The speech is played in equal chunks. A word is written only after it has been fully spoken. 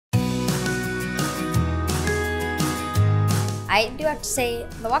I do have to say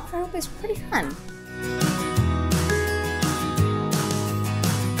the Walk for Hope is pretty fun.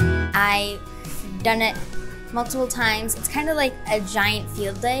 I've done it multiple times. It's kind of like a giant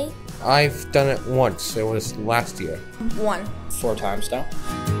field day. I've done it once. It was last year. 4 times now.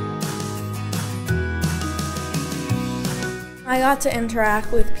 I got to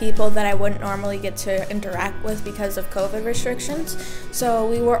interact with people that I wouldn't normally get to interact with because of COVID restrictions. So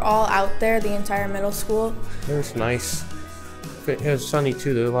we were all out there, the entire middle school. It was nice. It was sunny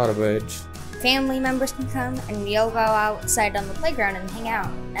too. There's a lot of birds. Family members can come and we all go outside on the playground and hang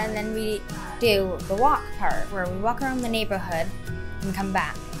out. And then we do the walk part where we walk around the neighborhood and come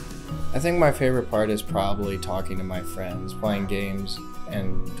back. I think my favorite part is probably talking to my friends, playing games,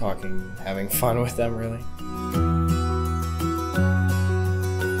 and having fun with them, really.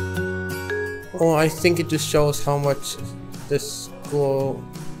 Well, I think it just shows how much this school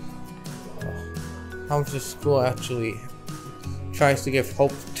actually tries to give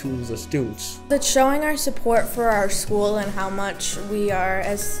hope to the students. It's showing our support for our school and how much we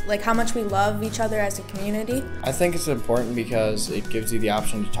love each other as a community. I think it's important because it gives you the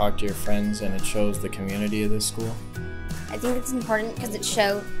option to talk to your friends and it shows the community of the school. I think it's important because it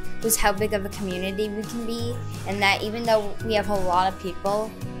shows how big of a community we can be, and that even though we have a lot of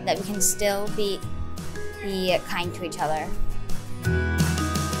people, that we can still be kind to each other.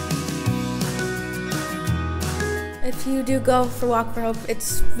 If you do go for Walk for Hope,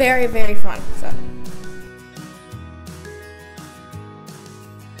 it's very, very fun. So.